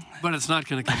 Yeah. medium. but it's not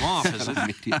going to come off, is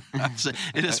it?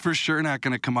 It is for sure not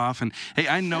going to come off. And hey,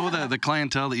 I know the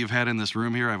clientele that you've had in this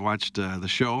room here. I've watched the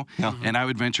show, and I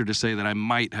would venture to say that I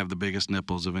might have the biggest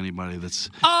nipples of anybody that's.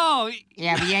 Oh,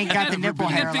 Yeah, but you ain't got the nipple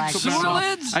hair like sore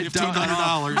that. lids? I don't know.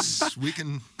 $1,500. We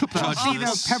can judge See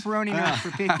those this. pepperoni notes for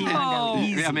 $1,500.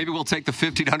 Easy. Yeah, maybe we'll take the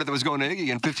 $1,500 that was going to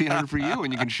Iggy and $1,500 for you,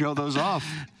 and you can show those off.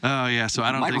 Oh yeah, so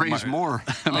I don't Might think raise more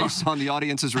based on the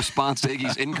audience's response to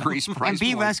Iggy's increased price. And be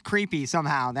point. less creepy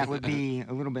somehow. That would be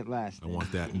a little bit less. I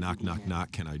want that knock, knock,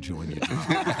 knock. Can I join you?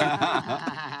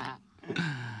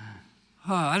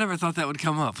 I never thought that would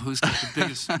come up. Who's got the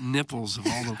biggest nipples of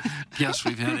all the guests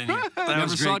we've had in here?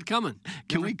 Never saw it coming.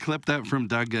 Can we clip that from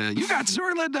Doug? You got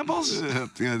sewer lid nipples?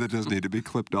 Yeah, that does need to be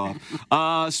clipped off.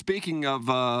 Speaking of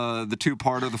the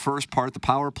two-parter, the first part, the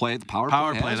power play. The power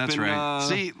play has that's been, right.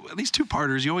 See, these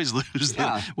two-parters, you always lose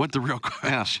what the real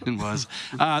question was.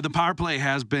 The power play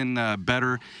has been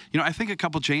better. You know, I think a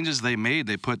couple changes they made.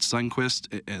 They put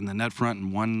Sundquist in the net front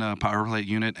in one power play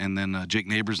unit, and then Jake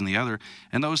Neighbors in the other.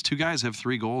 And those two guys have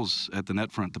 3 goals at the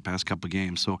net front the past couple of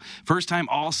games. So first time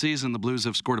all season the Blues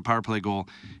have scored a power play goal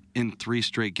in 3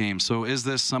 straight games. So is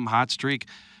this some hot streak?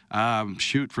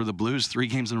 Shoot, for the Blues, 3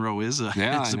 games in a row is it's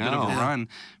a bit of a run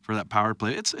for that power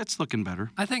play. It's looking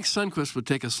better. I think Sundquist would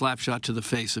take a slap shot to the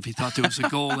face if he thought there was a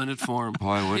goal in it for him.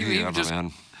 Boy, would he would ever, just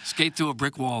man. skate through a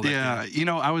brick wall. Yeah, you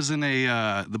know, I was in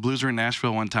the Blues were in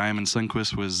Nashville one time, and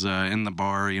Sundquist was in the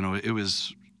bar. You know, it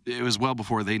was well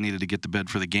before they needed to get to bed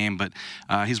for the game, but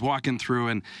he's walking through,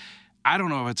 and I don't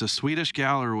know if it's a Swedish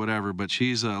gal or whatever, but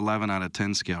she's 11 out of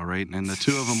 10 scale, right? And the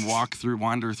two of them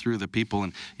wander through the people,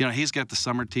 and you know, he's got the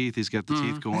summer teeth, he's got the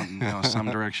teeth going some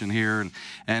direction here,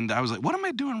 and I was like, what am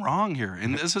I doing wrong here?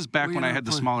 And this is back when I had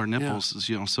the smaller nipples,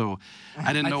 you know, so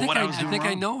I didn't know what I was doing wrong.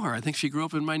 I know her. I think she grew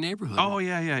up in my neighborhood. Oh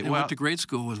yeah. And went to grade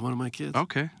school with one of my kids.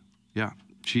 Okay, yeah,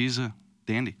 she's a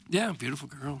dandy. Yeah, beautiful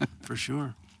girl for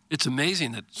sure. It's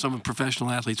amazing that some professional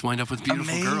athletes wind up with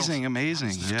beautiful girls.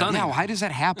 Amazing. Stunning. Yeah, why does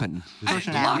that happen? You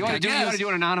want to do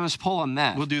an anonymous poll on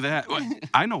that. We'll do that.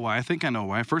 I know why. I think I know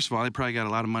why. First of all, they probably got a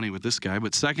lot of money with this guy.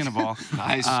 But second of all,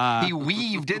 nice. He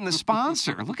weaved in the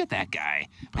sponsor. Look at that guy.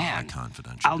 Man,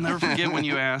 confidential. I'll never forget when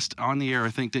you asked on the air, I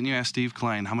think, didn't you ask Steve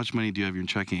Klein, how much money do you have in your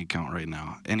checking account right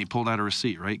now? And he pulled out a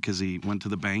receipt, right? Because he went to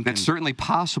the bank. That's certainly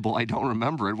possible. I don't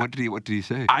remember it. What did he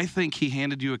say? I think he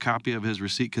handed you a copy of his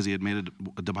receipt because he had made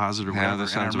a deposit or whatever.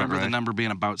 And I remember the number being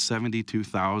about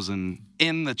 $72,000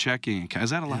 in the checking account.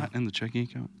 Is that a lot in the checking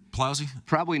account? Plowsy?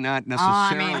 Probably not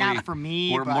necessarily. I mean, not for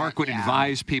me. Where but, Mark would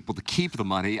advise people to keep the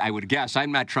money, I would guess.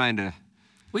 I'm not trying to.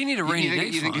 We need a rainy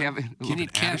day fund. You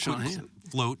need cash on hand.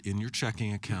 Float in your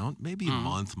checking account, maybe a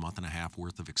month and a half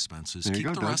worth of expenses. There you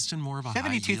Keep go, the rest in more of a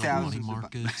high yield money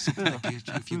market. Something that gets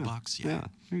you a few bucks. Yeah,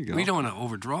 there you go. We don't want to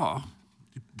overdraw.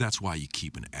 That's why you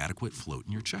keep an adequate float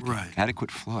in your checking account.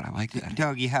 Adequate float. I like that.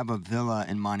 Doug, you have a villa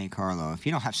in Monte Carlo. If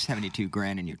you don't have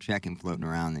 $72,000 in your checking floating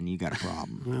around, then you got a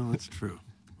problem. Well, that's true.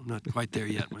 I'm not quite there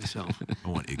yet myself. I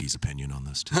want Iggy's opinion on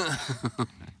this too.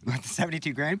 With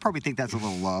 $72,000, you probably think that's a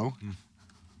little low.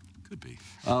 Could be.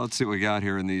 Let's see what we got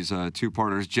here in these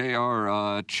two-parters.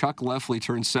 JR, Chuck Lefley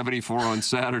turned 74 on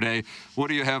Saturday. What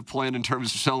do you have planned in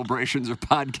terms of celebrations or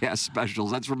podcast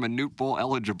specials? That's from a Newt Bowl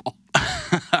eligible.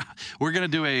 We're going to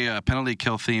do a penalty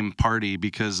kill theme party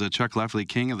because Chuck Lefley,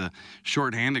 king of the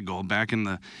short-handed goal back in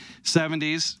the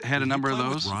 70s, had a number of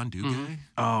those. Ron Duguay? Mm-hmm.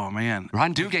 Oh, man.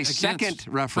 Ron Dugay's second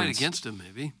reference. Played against him,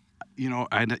 maybe. You know,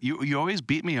 you always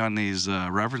beat me on these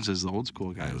references, the old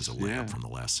school guys. It was a layup from the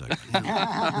last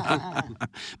segment.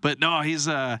 But no, he's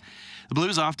the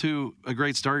Blues off to a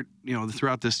great start. You know,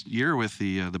 throughout this year with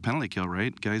the penalty kill,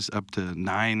 right? Guys up to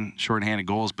 9 shorthanded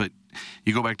goals. But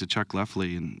you go back to Chuck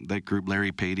Lefley and that group,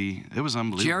 Larry Patey. It was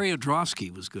unbelievable. Jerry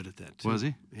Odrowski was good at that too. Was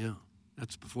he? Yeah.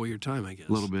 That's before your time, I guess.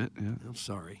 A little bit, yeah. I'm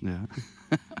sorry. Yeah.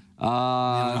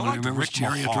 I like remember Rick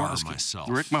Jerry Mahar Adorowski. myself.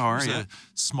 Rick Mahar, He's yeah. a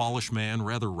smallish man,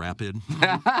 rather rapid.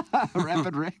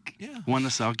 Rapid Rick. Yeah. Won the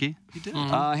Selkie. He did.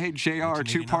 Hey, JR,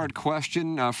 two-part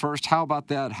question. First, how about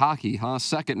that hockey, huh?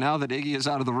 Second, now that Iggy is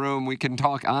out of the room, we can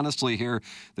talk honestly here.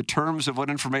 The terms of what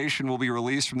information will be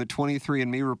released from the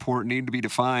 23andMe report need to be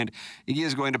defined. Iggy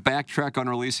is going to backtrack on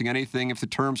releasing anything if the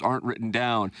terms aren't written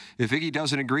down. If Iggy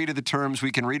doesn't agree to the terms,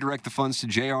 we can redirect the funds to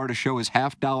JR to show his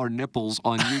half-dollar nipples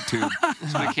on YouTube.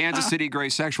 So the Kansas City Gray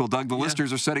Sexual, Doug, the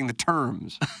listeners are setting the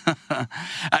terms.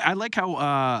 I like how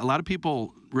a lot of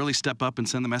people really step up and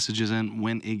send the messages in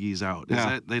when Iggy's out. Is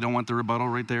that they don't want the rebuttal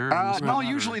right there? No,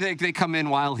 usually they come in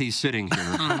while he's sitting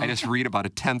here. I just read about a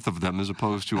tenth of them as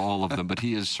opposed to all of them, but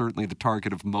he is certainly the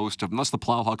target of most of them. Unless the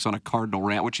Plowhawks on a Cardinal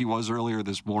rant, which he was earlier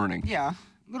this morning. Yeah.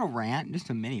 Little rant, just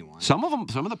a mini one. Some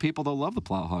of the people they'll love the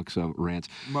Plowhawks rants.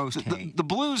 Most hate. The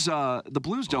Blues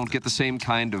don't get the same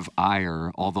kind of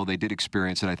ire, although they did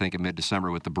experience it, I think, in mid-December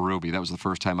with the Berube. That was the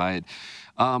first time I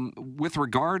had. With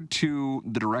regard to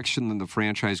the direction that the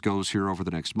franchise goes here over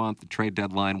the next month, the trade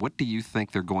deadline, what do you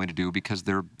think they're going to do? Because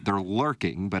they're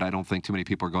lurking, but I don't think too many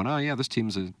people are going, oh yeah, this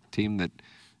team's a team that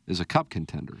is a cup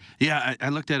contender. Yeah, I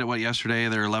looked at it yesterday.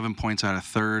 They're 11 points out of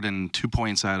third and 2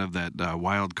 points out of that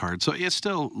wild card. So it's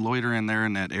still loitering there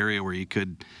in that area where you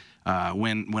could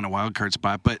win a wild card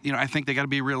spot. But I think they got to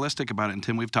be realistic about it. And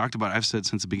Tim, we've talked about it. I've said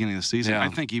since the beginning of the season. Yeah. I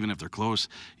think even if they're close,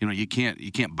 you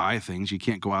can't buy things. You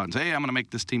can't go out and say, hey, I'm going to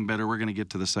make this team better. We're going to get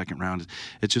to the second round.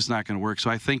 It's just not going to work. So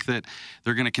I think that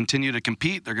they're going to continue to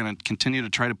compete. They're going to continue to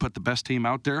try to put the best team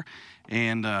out there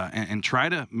and try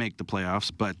to make the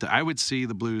playoffs. But I would see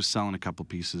the Blues selling a couple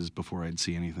pieces before I'd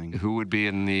see anything. Who would be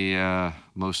in the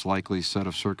most likely set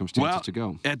of circumstances to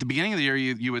go? At the beginning of the year,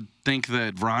 you would think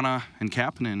that Vrana and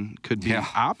Kapanen could be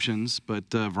options, but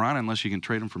Vrana, unless you can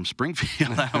trade him from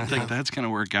Springfield, I don't think that's going to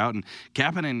work out. And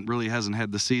Kapanen really hasn't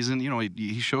had the season.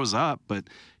 He shows up, but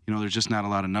there's just not a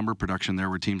lot of number production there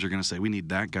where teams are going to say, we need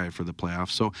that guy for the playoffs.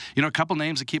 So, a couple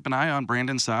names to keep an eye on.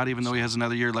 Brandon Saad, even though he has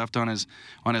another year left on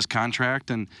his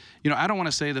contract. And, I don't want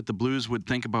to say that the Blues would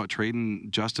think about trading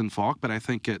Justin Falk, but I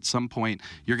think at some point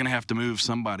you're going to have to move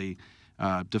somebody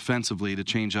defensively to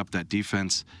change up that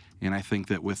defense. And I think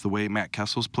that with the way Matt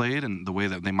Kessel's played and the way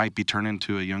that they might be turned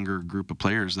into a younger group of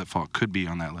players, that Falk could be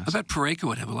on that list. I bet Parayko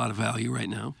would have a lot of value right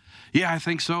now. Yeah, I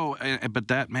think so.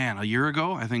 But a year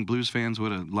ago, I think Blues fans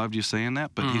would have loved you saying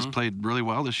that. But he's played really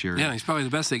well this year. Yeah, he's probably the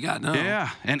best they got now.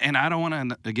 Yeah, and I don't want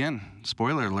to, again,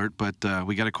 spoiler alert, but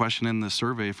we got a question in the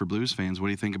survey for Blues fans. What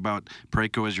do you think about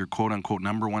Parayko as your quote-unquote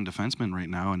number one defenseman right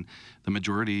now? And the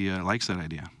majority likes that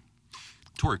idea.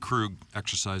 Torrey Krug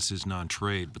exercised his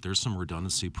non-trade, but there's some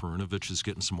redundancy. Perunovic is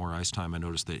getting some more ice time. I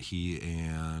noticed that he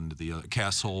and the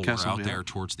Castle were out there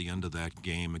towards the end of that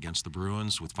game against the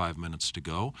Bruins with 5 minutes to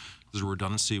go. There's a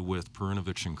redundancy with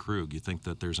Perunovic and Krug. You think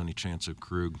that there's any chance of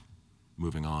Krug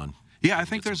moving on? Yeah, I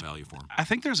think there's value for him. I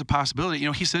think there's a possibility.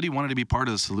 He said he wanted to be part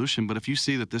of the solution, but if you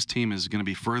see that this team is going to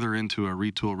be further into a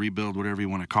retool, rebuild, whatever you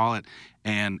want to call it,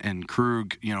 and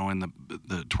Krug, in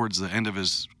the towards the end of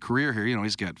his career here,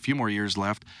 he's got a few more years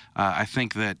left. I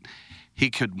think that he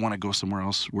could want to go somewhere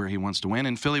else where he wants to win.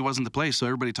 And Philly wasn't the place, so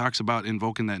everybody talks about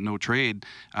invoking that no trade.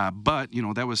 But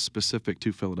that was specific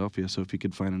to Philadelphia. So if he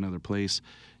could find another place,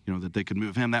 that they could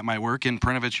move him, that might work. And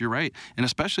Perunovic, you're right. And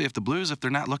especially if the Blues, if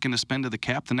they're not looking to spend to the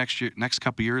cap the next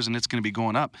couple of years, and it's going to be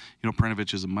going up,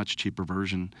 Perunovic is a much cheaper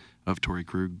version of Torrey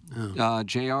Krug.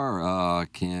 JR,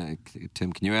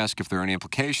 Tim, can you ask if there are any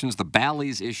implications? The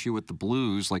Bally's issue with the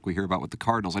Blues, like we hear about with the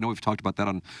Cardinals. I know we've talked about that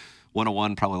on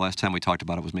 101. Probably last time we talked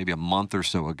about it was maybe a month or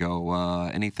so ago.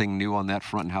 Anything new on that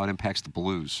front and how it impacts the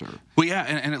Blues, sir? Well, yeah,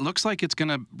 and it looks like it's going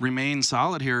to remain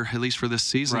solid here, at least for this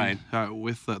season,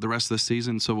 with the rest of the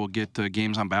season. So we'll get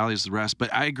games on Bally's the rest.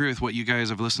 But I agree with what you guys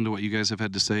have listened to, what you guys have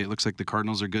had to say. It looks like the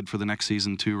Cardinals are good for the next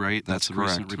season too, right? That's a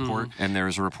correct. recent report. And there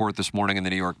is a report this morning in the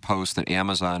New York Post that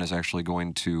Amazon is actually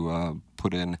going to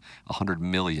put in $100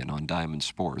 million on Diamond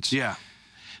Sports. Yeah.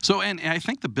 So, and I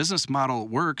think the business model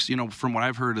works, from what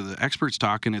I've heard of the experts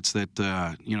talking, it's that,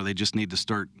 they just need to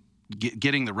start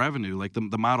getting the revenue. Like the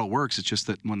model works. It's just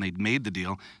that when they made the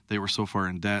deal, they were so far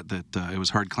in debt that it was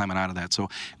hard climbing out of that. So,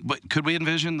 but could we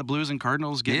envision the Blues and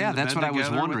Cardinals getting Yeah, that's what I was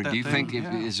wondering. Do you think,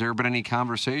 is there been any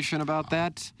conversation about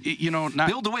that? Not,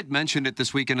 Bill DeWitt mentioned it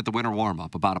this weekend at the winter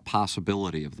warm-up about a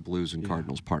possibility of the Blues and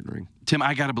Cardinals partnering. Tim,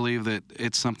 I got to believe that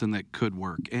it's something that could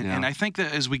work. And I think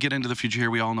that as we get into the future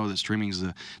here, we all know that streaming is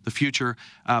the future.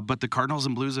 But the Cardinals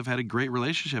and Blues have had a great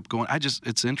relationship going.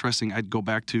 It's interesting. I'd go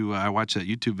back to, I watched that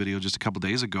YouTube video just a couple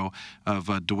days ago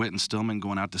of DeWitt and Stillman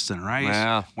going out to center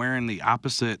ice, wearing the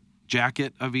opposite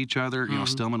jacket of each other.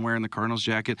 Stillman wearing the Cardinals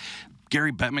jacket.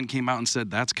 Gary Bettman came out and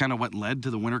said that's kind of what led to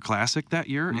the Winter Classic that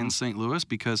year in St. Louis,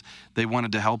 because they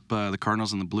wanted to help the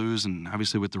Cardinals and the Blues, and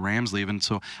obviously with the Rams leaving.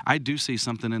 So I do see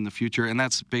something in the future, and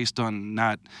that's based on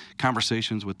not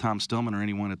conversations with Tom Stillman or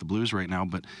anyone at the Blues right now,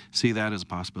 but see that as a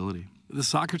possibility. The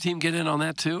soccer team get in on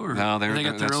that too, or no? They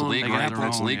got their own. League rights.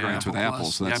 That's league rights with Apple.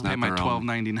 So that's I pay not my their own.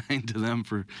 $12.99 to them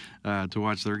for to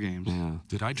watch their games. Yeah.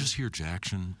 Did I just hear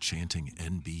Jackson chanting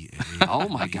NBA? Oh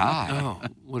my God! Oh,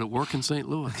 would it work in St.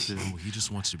 Louis? Oh, he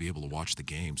just wants to be able to watch the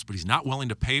games, but he's not willing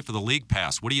to pay for the league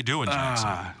pass. What are you doing,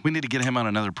 Jackson? We need to get him on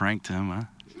another prank, Tim. Huh?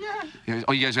 Yeah.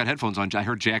 Oh, you guys got headphones on. I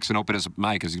heard Jackson open his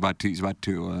mic because he's about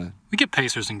to. We get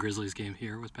Pacers and Grizzlies game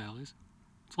here with Bally's.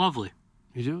 It's lovely.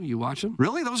 You do? You watch them?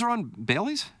 Really? Those are on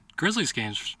Bailey's? Grizzlies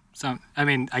games.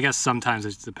 I guess sometimes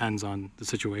it depends on the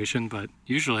situation, but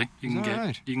usually you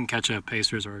can catch a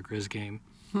Pacers or a Grizz game.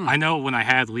 I know when I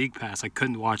had League Pass, I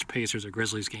couldn't watch Pacers or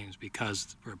Grizzlies games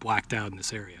because we're blacked out in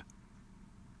this area,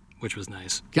 which was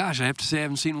nice. Gosh, I have to say I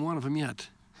haven't seen one of them yet.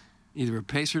 Either a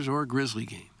Pacers or a Grizzly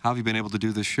game. How have you been able to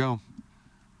do this show?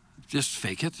 Just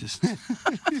fake it. Just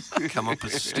come up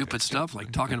with stupid stuff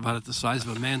like talking about it the size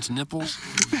of a man's nipples.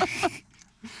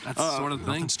 That's the sort of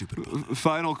thing.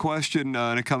 Final question,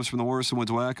 and it comes from the Worst and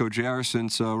Woods Wacko. JR,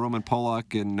 since Roman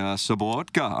Polak and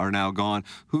Sobotka are now gone,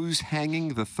 who's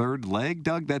hanging the third leg,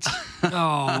 Doug? That's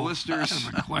the listers.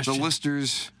 The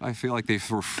listers, I feel like they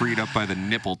were freed up by the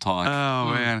nipple talk.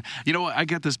 Oh, man. You know what? I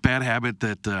got this bad habit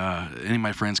that any of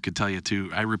my friends could tell you,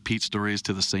 too. I repeat stories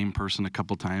to the same person a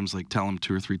couple times, like tell them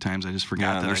 2 or 3 times. I just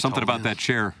forgot that there's something about that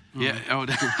chair. Yeah. Oh,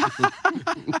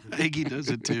 Iggy does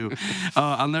it, too.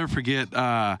 I'll never forget.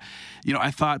 I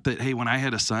thought that, hey, when I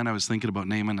had a son, I was thinking about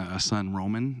naming a son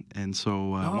Roman. And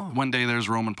so one day there's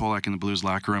Roman Polak in the Blues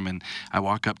locker room, and I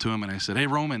walk up to him and I said, hey,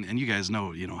 Roman, and you guys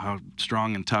know, how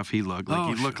strong and tough he looked.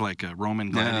 Like he looked like a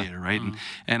Roman gladiator, right?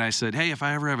 And I said, hey, if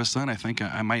I ever have a son, I think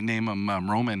I might name him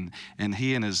Roman. And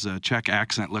he, in his Czech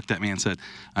accent, looked at me and said,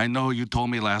 I know you told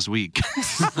me last week.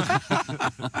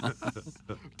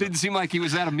 Didn't seem like he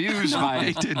was that amused by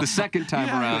it the second time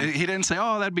around. He didn't say,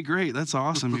 oh, that'd be great. That's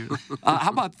awesome. How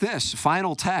about this?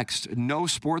 Final text. No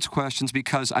sports questions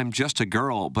because I'm just a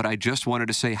girl, but I just wanted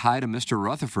to say hi to Mr.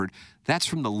 Rutherford. That's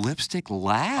from the Lipstick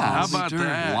Lass. How about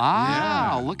that?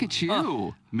 Wow, Yeah. look at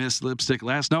you. Miss Lipstick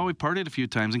Lass. No, we partied a few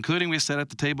times, including we sat at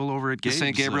the table over at The Gabe's.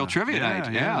 St. Gabriel Trivia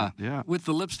Night. Yeah. With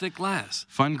the Lipstick Lass.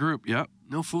 Fun group, yep.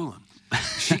 No fooling.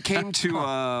 She came to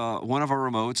one of our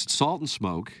remotes, Salt and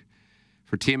Smoke,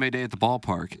 for TMA Day at the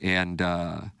ballpark,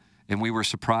 and we were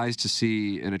surprised to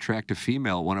see an attractive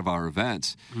female at one of our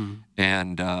events,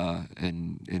 and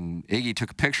Iggy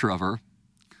took a picture of her.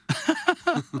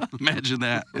 Imagine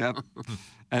that. Yep.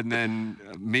 And then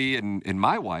me and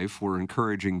my wife were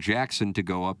encouraging Jackson to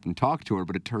go up and talk to her,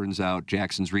 but it turns out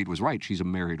Jackson's read was right. She's a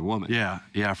married woman.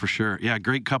 Yeah, for sure. Yeah,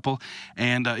 great couple.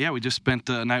 And, we just spent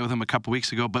a night with them a couple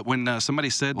weeks ago. But when somebody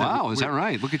said Wow, is that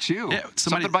right? Look at you. Yeah,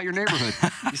 Something about your neighborhood.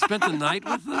 You spent the night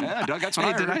with them? Yeah, Doug, that's what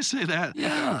I heard. Did I say that?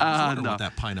 Yeah. I wonder what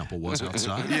that pineapple was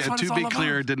outside. Yeah, to be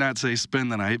clear, did not say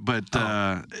spend the night. But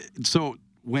so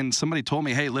when somebody told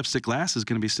me, hey, Lipstick Lass is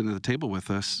going to be sitting at the table with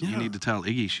us, you need to tell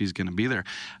Iggy she's going to be there.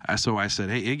 So I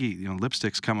said, hey, Iggy,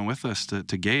 Lipstick's coming with us to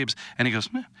Gabe's. And he goes,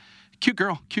 cute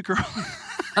girl.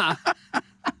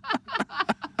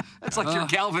 It's like your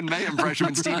Calvin May impression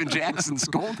when Steven Jackson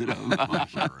scolded him.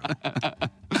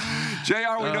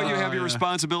 JR, we know you have your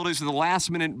responsibilities for the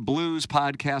Last Minute Blues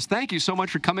podcast. Thank you so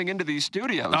much for coming into these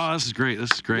studios. Oh, this is great. Well,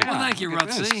 thank you,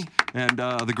 Rutsy. And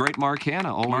the great Mark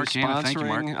Hanna, always Mark Hanna, thank you,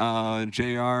 sponsoring.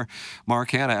 JR,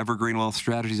 Mark Hanna, Evergreen Wealth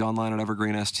Strategies, online at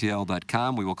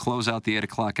evergreenstl.com. We will close out the 8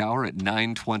 o'clock hour at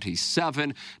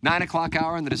 9:27. 9 o'clock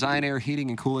hour in the Design, Air, Heating,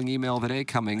 and Cooling email of the day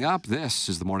coming up. This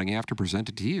is the Morning After,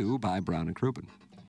 presented to you by Brown & Crouppen.